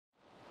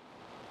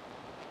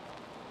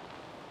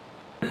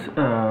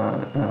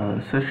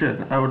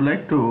session, I would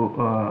like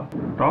to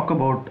talk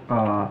about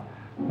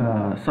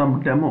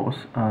some demos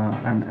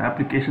and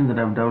applications that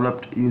I've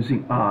developed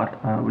using R,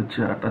 which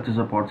touches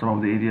upon some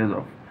of the areas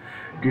of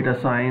data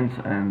science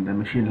and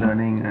machine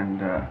learning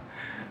and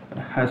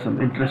has some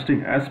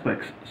interesting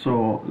aspects.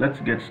 So let's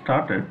get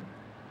started.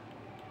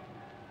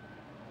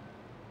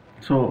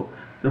 So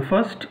the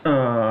first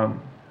app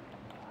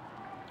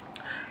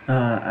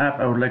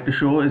I would like to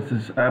show is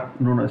this app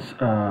known as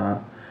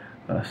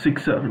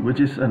Sixer, which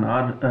is an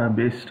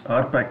R-based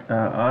R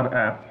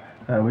app,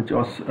 which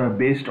was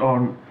based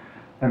on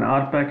an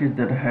R package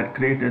that I had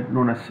created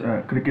known as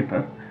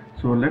Cricketer.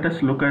 So let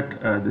us look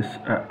at this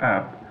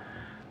app.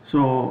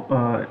 So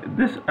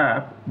this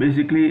app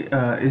basically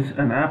is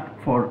an app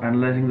for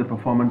analyzing the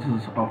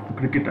performances of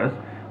cricketers.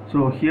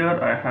 So here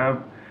I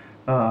have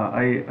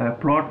I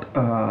plot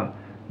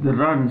the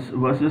runs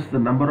versus the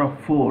number of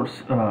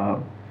fours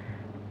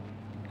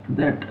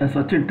that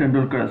Sachin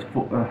Tendulkar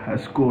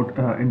has scored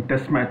in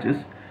test matches,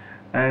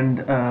 and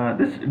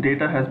this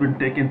data has been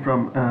taken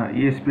from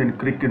ESPN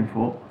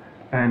Cricinfo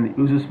and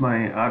uses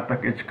my R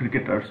package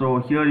Cricketer. So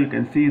here you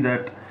can see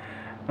that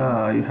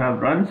you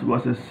have runs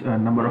versus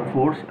number of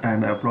fours,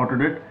 and I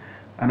plotted it,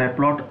 and I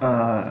plot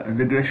a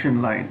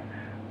regression line,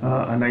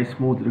 a nice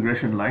smooth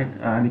regression line,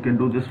 and you can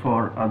do this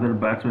for other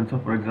batsmen. So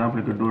for example,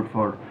 you could do it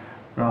for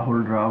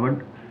Rahul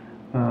Dravid,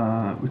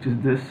 which is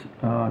this.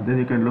 Then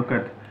you can look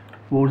at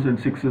fours and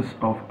sixes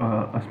of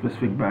a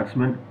specific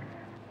batsman.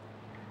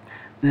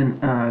 Then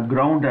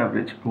ground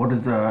average, what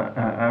is the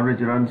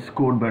average runs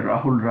scored by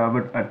Rahul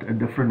Dravid at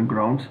different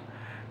grounds.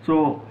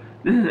 So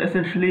this is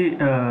essentially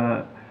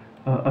a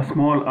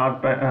small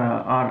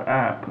R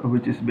app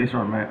which is based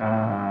on my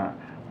R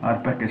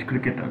package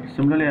Cricketer.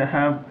 Similarly, I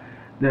have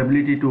the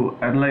ability to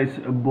analyze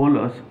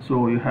bowlers.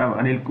 So you have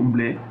Anil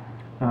Kumble.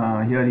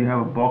 Here you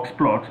have box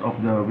plots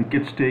of the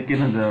wickets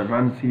taken and the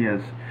runs he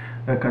has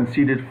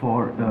conceded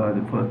for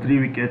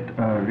 3-wicket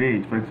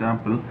range. For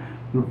example,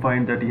 you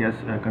find that he has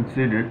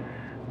conceded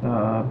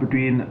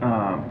between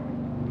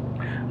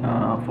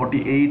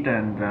 48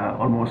 and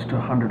almost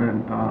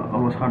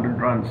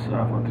 100 runs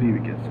for 3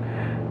 wickets.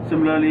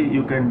 Similarly,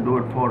 you can do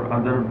it for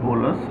other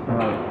bowlers,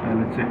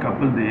 let's say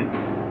Kapil Dev,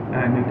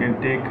 and you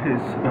can take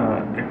his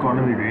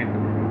economy rate,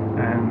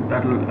 and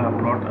that will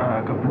plot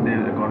Kapil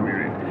Dev's economy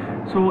rate.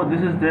 So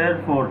this is there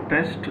for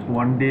test,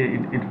 one day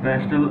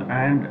international,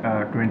 and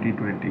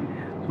 2020.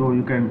 So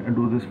you can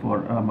do this for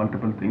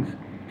multiple things.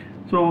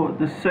 So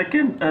the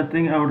second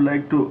thing I would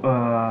like to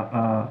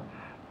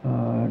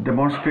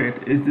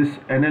demonstrate is this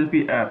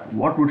NLP app.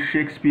 What would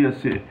Shakespeare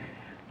say?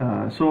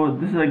 So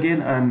this is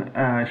again an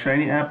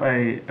Shiny app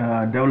I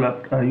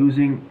developed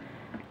using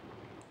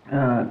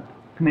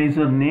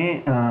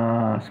Kneser-Ney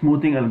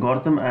smoothing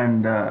algorithm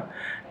and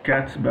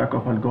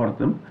Katz-Backoff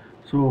algorithm.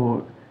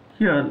 So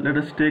here let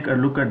us take a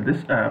look at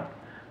this app.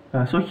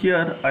 So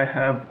here I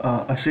have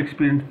a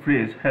Shakespearean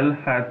phrase, hell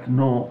hath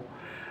no,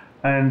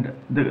 and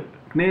the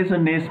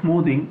Kneser-Ney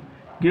smoothing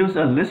gives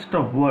a list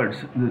of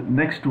words, the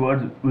next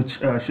words which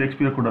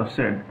Shakespeare could have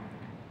said.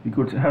 He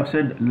could have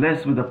said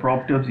less with a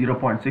property of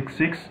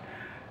 0.66,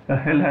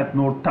 hell hath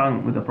no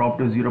tongue with a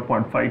property of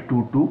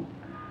 0.522,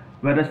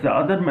 whereas the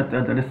other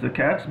method, that is the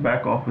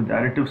Katz-Backoff with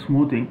additive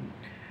smoothing,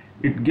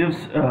 it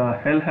gives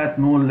hell hath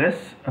no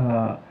less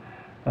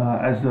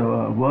as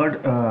the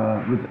word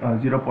with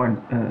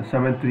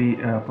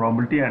 0.73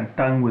 probability, and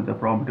tongue with a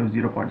probability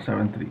of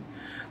 0.73.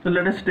 So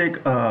let us take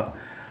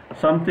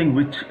something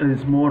which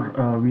is more,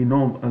 we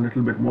know a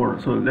little bit more.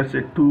 So let's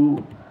say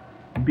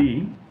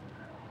 2B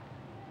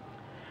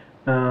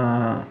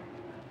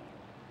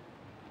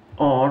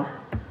or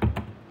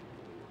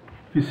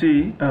you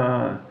see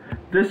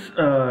this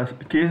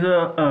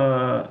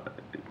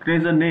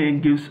Kneser-Ney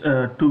gives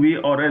to be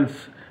or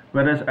else,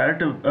 whereas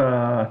additive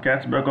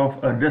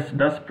Katz-Backoff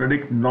does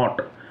predict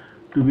not,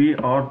 to be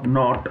or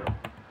not,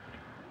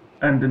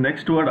 and the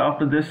next word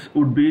after this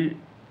would be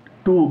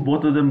to.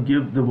 Both of them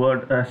give the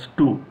word as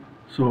to.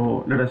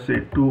 So let us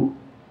say to,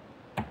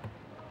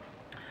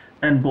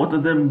 and both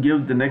of them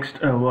give the next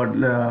word.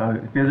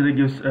 Kneser-Ney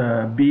gives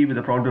B with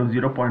a probability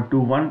of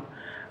 0.21,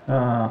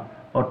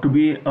 or to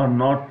be or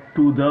not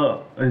to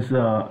the is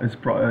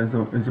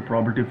the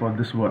probability for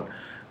this word.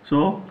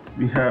 So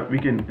we can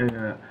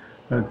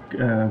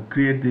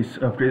create these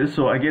phrases.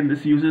 So again,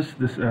 this uses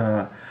this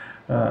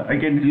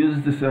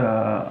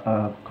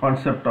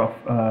concept of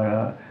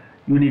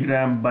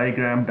unigram,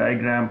 bigram,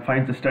 diagram,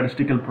 finds the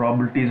statistical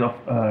probabilities of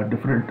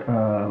different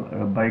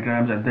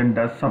bigrams, and then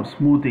does some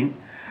smoothing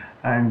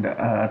and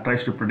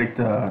tries to predict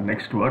the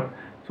next word.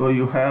 So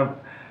you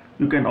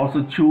can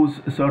also choose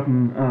a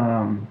certain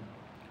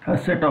a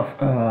set of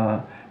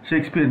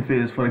Shakespearean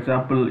phrases. For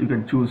example, you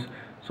can choose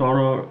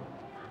sorrow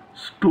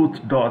tooth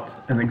doth,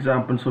 an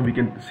example, so we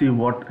can see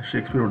what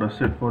Shakespeare would have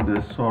said for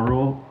this.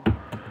 Sorrow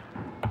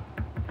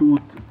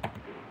tooth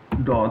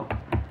doth.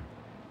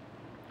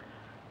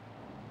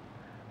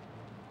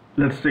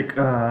 Let's take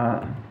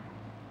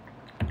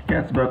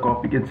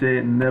Katz-Backoff. We can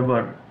say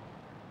never.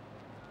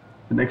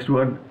 The next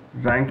word,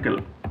 rankle.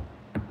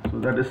 So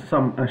that is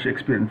some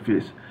Shakespearean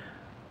face.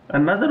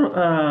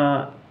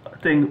 Another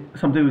thing,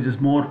 something which is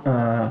more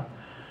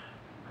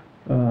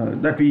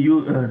that we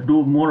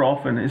do more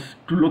often, is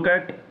to look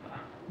at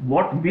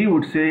what we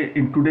would say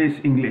in today's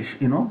English.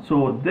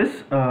 So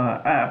this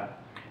app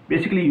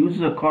basically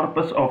uses a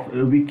corpus of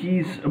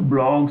wikis,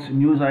 blogs,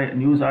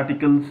 news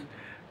articles,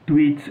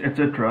 tweets,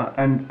 etc.,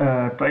 and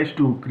tries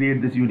to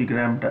create this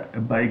unigram,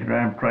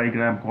 bigram,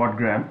 trigram,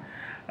 quadgram,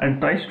 and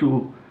tries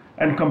to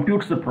and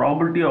computes the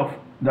probability of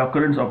the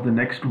occurrence of the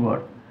next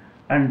word,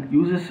 and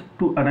uses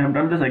to, and I have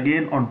done this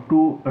again on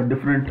two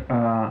different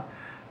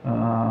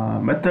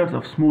methods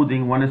of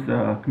smoothing. One is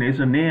the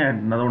Kneser-Ney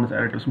and another one is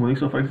additive smoothing.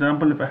 So for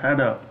example, if I had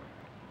a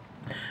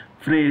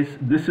phrase,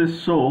 this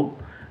is so,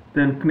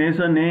 then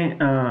Kneser-Ney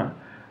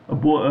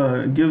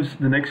gives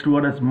the next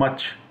word as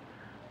much,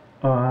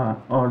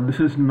 or this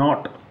is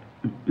not,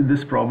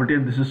 this probability,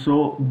 this is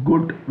so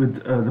good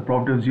with the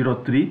probability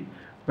of 0.3,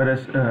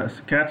 whereas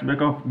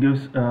Katz-Bekoff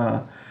gives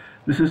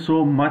this is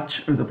so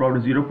much with the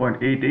probability of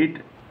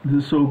 0.88,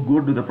 this is so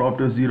good with the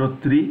probability of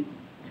 0.3,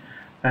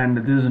 and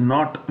this is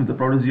not with the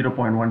probability of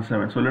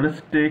 0.17. So let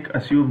us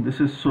assume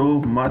this is so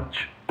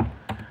much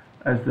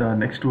as the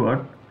next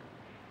word,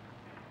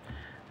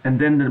 and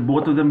then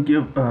both of them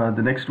give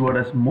the next word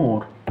as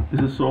more.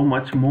 This is so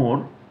much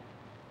more.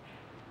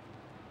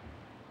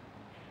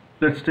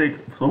 Let's take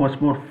so much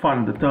more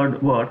fun, the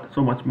third word,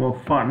 so much more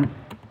fun.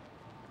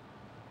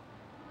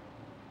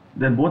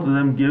 Then both of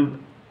them give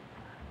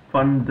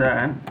fun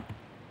than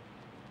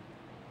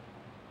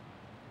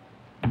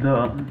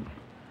the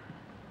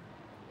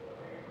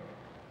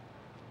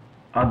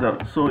other.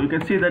 So you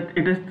can see that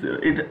it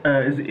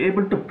is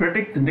able to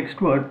predict the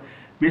next word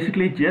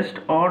basically just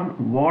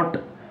on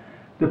what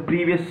the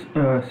previous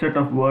set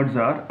of words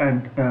are,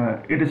 and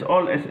it is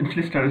all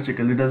essentially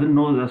statistical. It doesn't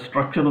know the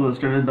structure of the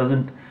sentence,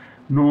 doesn't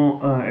know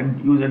and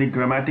use any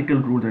grammatical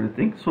rules or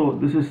anything. So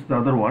this is the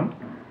other one.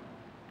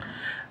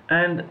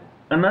 And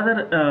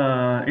another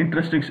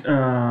interesting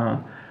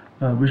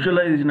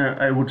visualization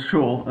I would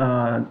show,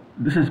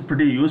 this is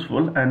pretty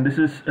useful, and this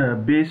is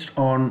based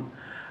on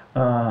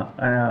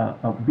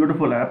a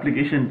beautiful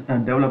application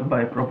developed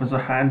by Professor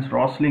Hans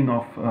Rosling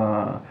of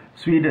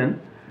Sweden,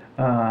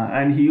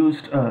 and he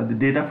used the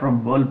data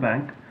from World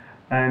Bank,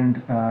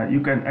 and you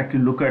can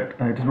actually look at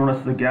it is known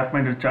as the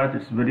Gapminder chart.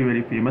 It's very,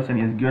 very famous, and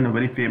he has given a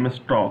very famous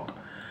talk.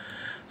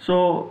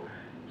 So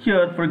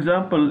here, for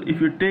example, if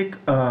you take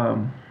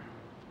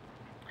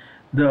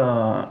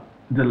the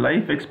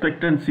life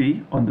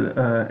expectancy on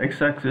the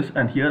x-axis,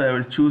 and here I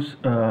will choose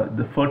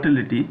the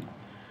fertility,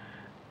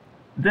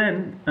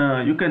 then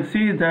you can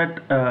see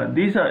that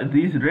these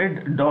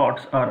red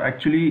dots are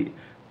actually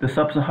the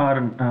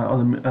sub-Saharan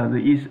or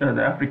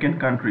the African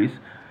countries.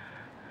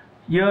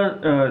 Here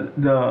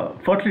the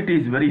fertility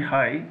is very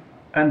high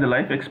and the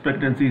life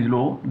expectancy is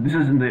low. This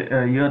is in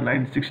the year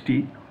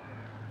 1960,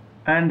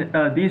 and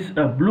these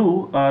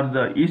blue are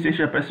the East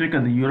Asia Pacific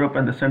and the Europe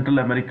and the Central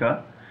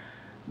America.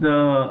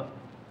 The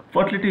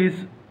fertility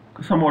is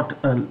somewhat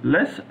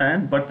less,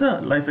 but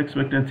the life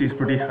expectancy is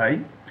pretty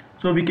high.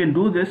 So we can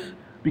do this,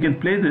 we can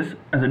play this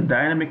as a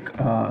dynamic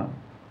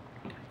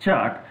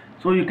chart.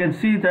 So you can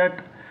see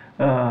that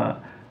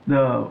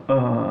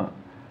the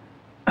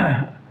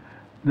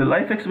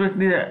life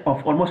expectancy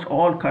of almost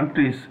all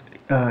countries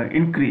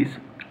increase,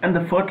 and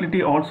the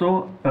fertility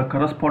also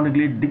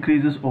correspondingly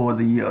decreases over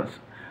the years.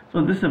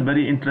 So this is a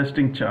very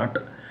interesting chart.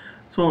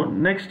 So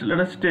next, let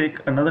us take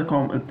another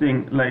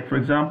thing, like for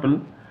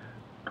example,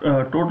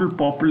 total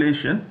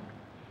population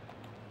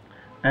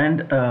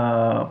and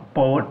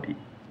poverty.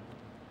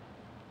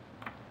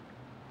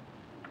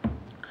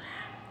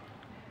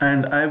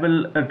 And I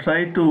will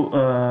try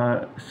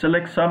to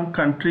select some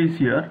countries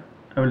here.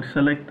 I will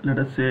select, let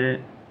us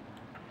say,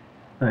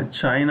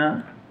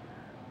 China,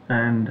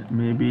 and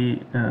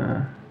maybe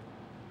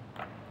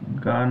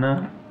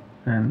Ghana,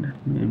 and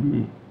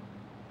maybe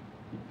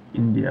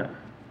India.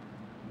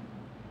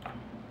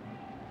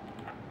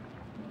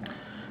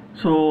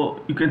 So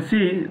you can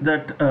see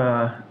that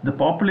the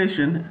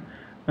population,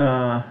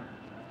 okay,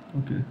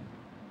 you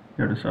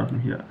have to start from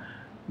here.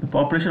 The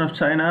population of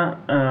China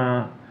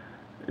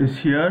is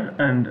here,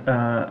 and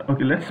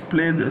okay, let's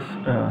play this.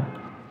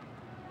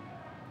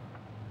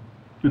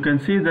 You can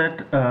see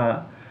that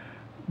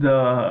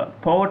the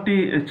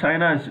poverty in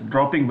China is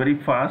dropping very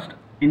fast.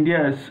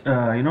 India is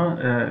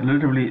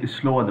relatively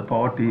slow at the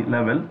poverty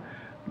level,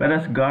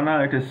 whereas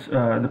Ghana, it is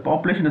the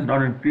population has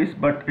not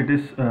increased, but it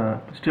is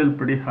still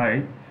pretty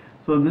high.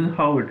 So this is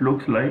how it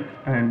looks like,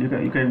 and you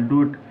can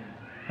do it,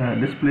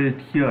 display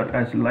it here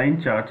as line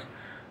charts.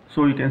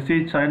 So you can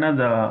see China,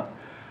 the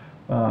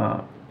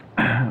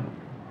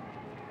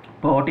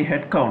poverty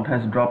head count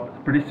has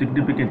dropped pretty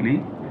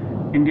significantly.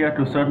 India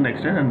to a certain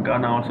extent, and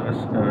Ghana also has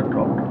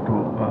dropped to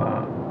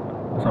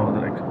some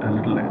other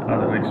little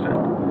other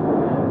extent.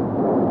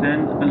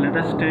 Then let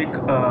us take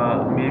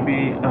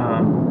maybe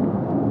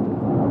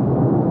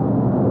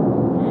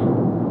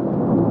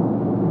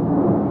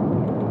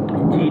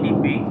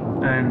GDP,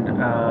 and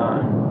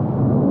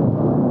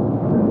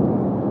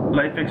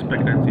life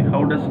expectancy.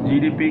 How does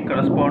GDP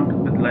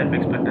correspond with life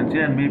expectancy?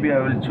 And maybe I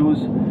will choose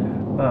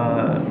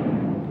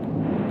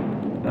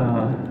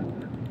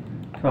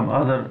some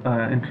other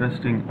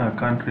interesting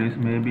countries.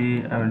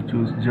 Maybe I will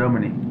choose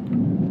Germany.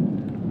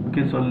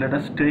 Okay, so let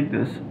us take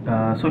this.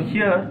 So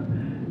here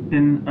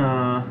in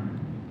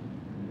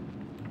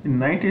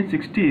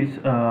 1960s,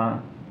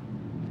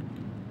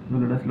 so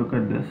let us look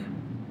at this.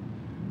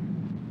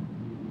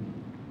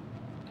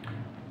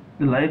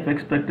 The life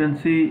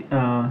expectancy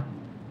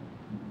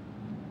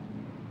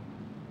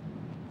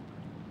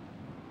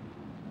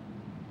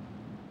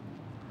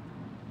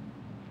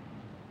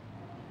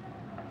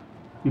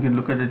you can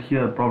look at it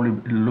here. Probably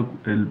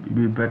it'll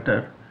be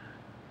better.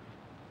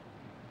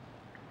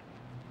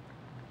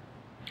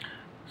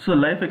 So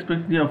life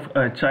expectancy of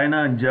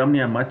China and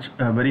Germany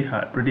are very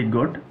high, pretty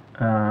good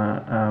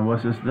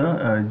versus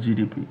the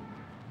GDP.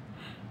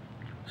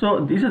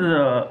 So these are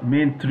the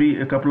main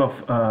a couple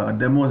of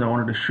demos I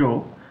wanted to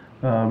show,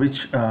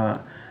 which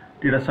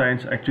data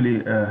science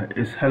actually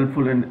is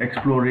helpful in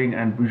exploring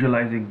and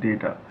visualizing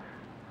data.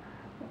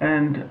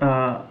 And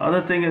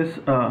other thing is,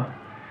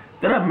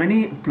 there are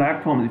many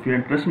platforms. If you're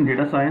interested in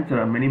data science, there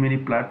are many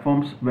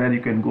platforms where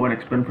you can go and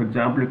experiment. For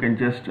example, you can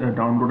just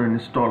download and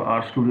install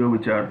RStudio,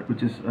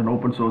 which is an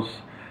open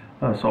source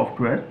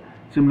software.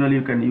 Similarly,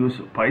 you can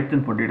use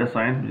Python for data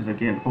science, which is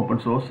again open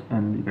source,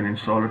 and you can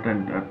install it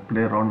and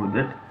play around with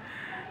it.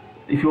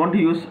 If you want to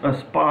use a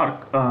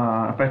Spark,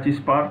 Apache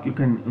Spark, you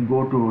can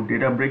go to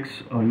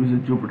Databricks or use a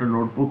Jupyter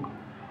Notebook,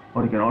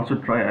 or you can also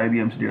try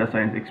IBM's Data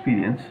Science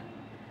Experience.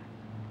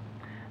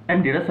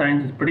 And data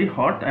science is pretty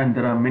hot, and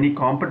there are many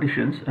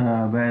competitions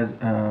where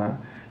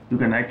you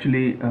can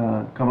actually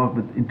come up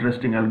with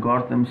interesting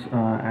algorithms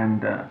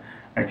and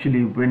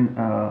actually win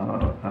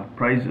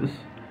prizes.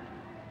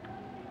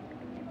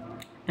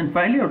 And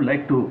finally, I would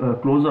like to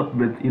close up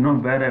with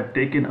where I've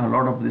taken a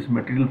lot of this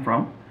material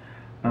from.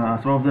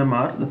 Some of them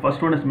are, the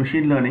first one is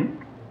machine learning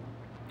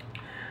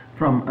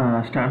from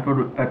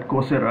Stanford at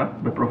Coursera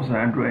by Professor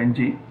Andrew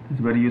Ng. It's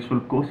a very useful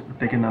course. I've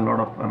taken a lot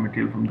of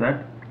material from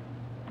that.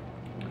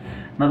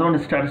 Another one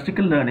is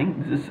statistical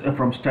learning. This is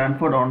from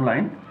Stanford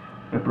Online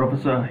by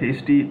Professor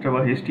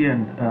Trevor Hastie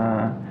and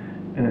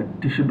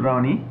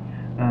Tishibrani.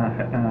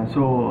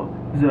 So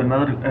this is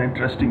another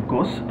interesting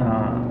course.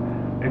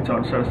 It's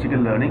on statistical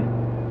learning.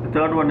 The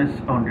third one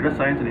is on data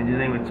science and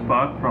engineering with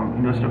Spark from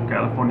University of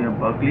California,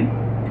 Berkeley.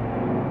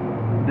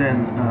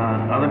 Then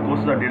other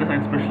courses are data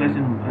science specialized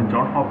in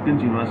Johns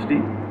Hopkins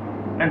University.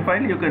 And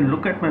finally, you can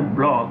look at my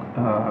blog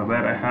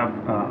where I have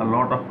a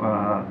lot of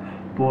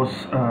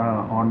posts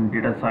on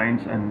data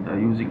science and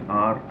using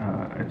R,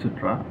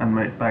 etc. and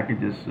my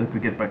packages,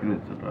 Cricut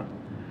packages, etc.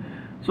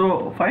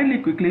 So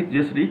finally, quickly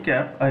just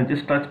recap, I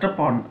just touched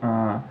upon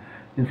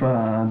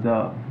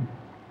the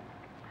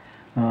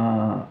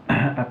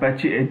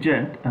Apache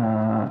Agent,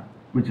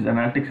 which is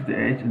analytics at the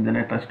edge, and then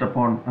I touched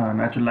upon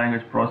natural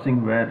language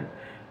processing, where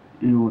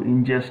you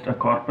ingest a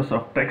corpus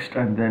of text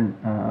and then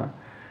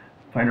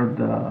find out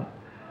the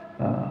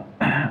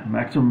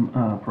maximum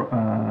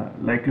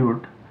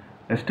likelihood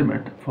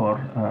estimate for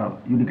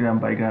unigram,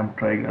 bigram,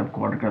 trigram,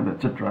 quadrigram,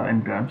 etc.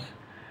 n-grams,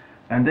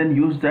 and then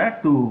use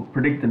that to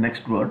predict the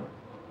next word.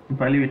 And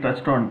finally, we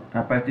touched on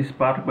Apache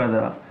Spark, where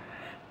the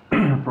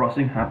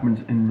processing happens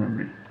in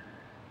memory.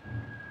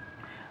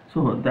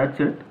 So that's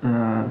it.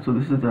 So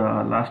this is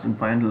the last and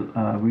final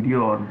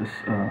video on this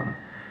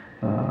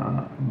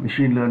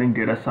machine learning,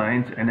 data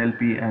science,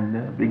 NLP,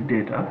 and big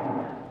data,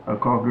 a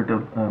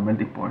cognitive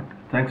melting point.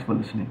 Thanks for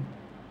listening.